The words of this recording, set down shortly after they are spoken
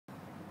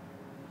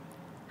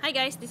Hi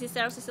guys, this is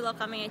Sarah Susilo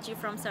coming at you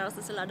from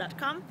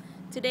sarahsusilo.com.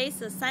 Today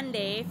is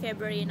Sunday,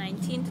 February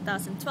 19,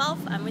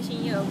 2012. I'm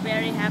wishing you a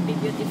very happy,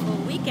 beautiful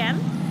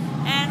weekend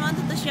and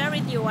wanted to share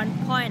with you one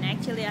point.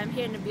 Actually, I'm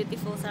here in the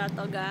beautiful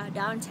Saratoga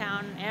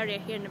downtown area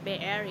here in the Bay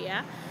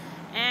Area,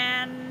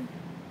 and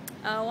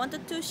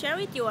wanted to share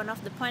with you one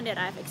of the point that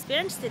I've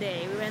experienced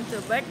today. We went to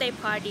a birthday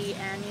party,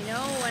 and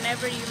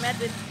whenever you met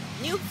with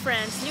new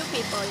friends, new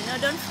people,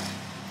 don't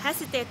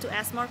hesitate to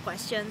ask more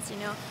questions,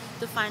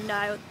 to find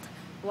out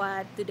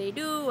what do they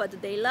do, what do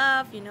they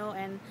love,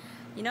 and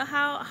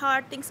how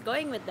are things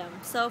going with them.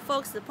 So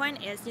folks, the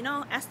point is,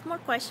 ask more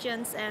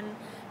questions and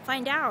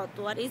find out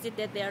what is it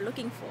that they are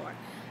looking for.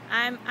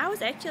 I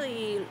was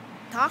actually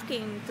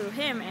talking to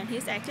him, and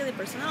he's actually a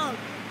personal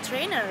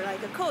trainer,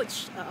 like a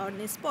coach on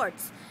his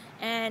sports,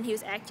 and he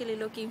was actually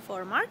looking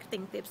for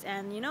marketing tips,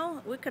 and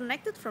we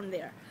connected from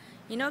there.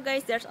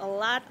 Guys, there's a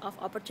lot of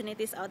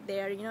opportunities out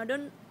there.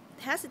 Don't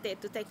hesitate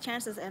to take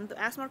chances and to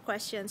ask more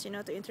questions,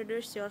 to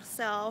introduce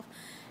yourself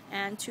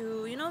and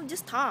to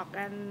just talk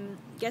and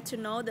get to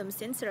know them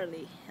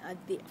sincerely,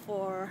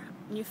 for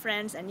new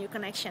friends and new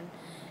connection,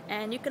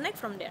 and you connect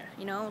from there,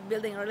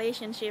 building a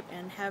relationship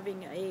and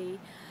having a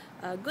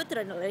good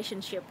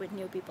relationship with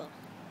new people.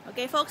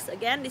 Okay folks,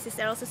 again, this is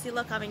Sarah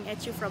Susilo coming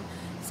at you from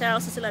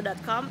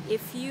sarahsusilo.com.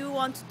 If you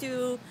want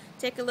to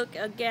take a look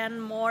again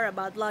more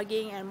about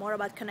blogging and more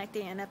about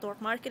connecting and network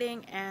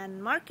marketing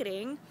and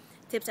marketing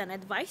tips and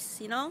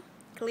advice,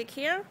 click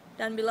here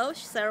down below,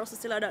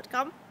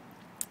 sarahsusilo.com,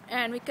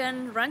 and we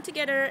can run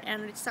together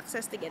and reach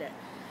success together.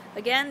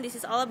 Again, this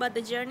is all about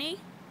the journey,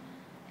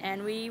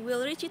 and we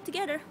will reach it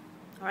together.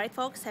 Alright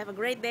folks, have a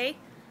great day.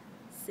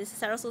 This is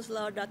Sarah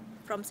Susilo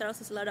from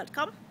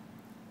sarahsusilo.com.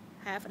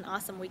 Have an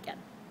awesome weekend.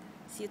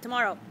 See you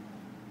tomorrow.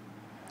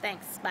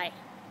 Thanks. Bye.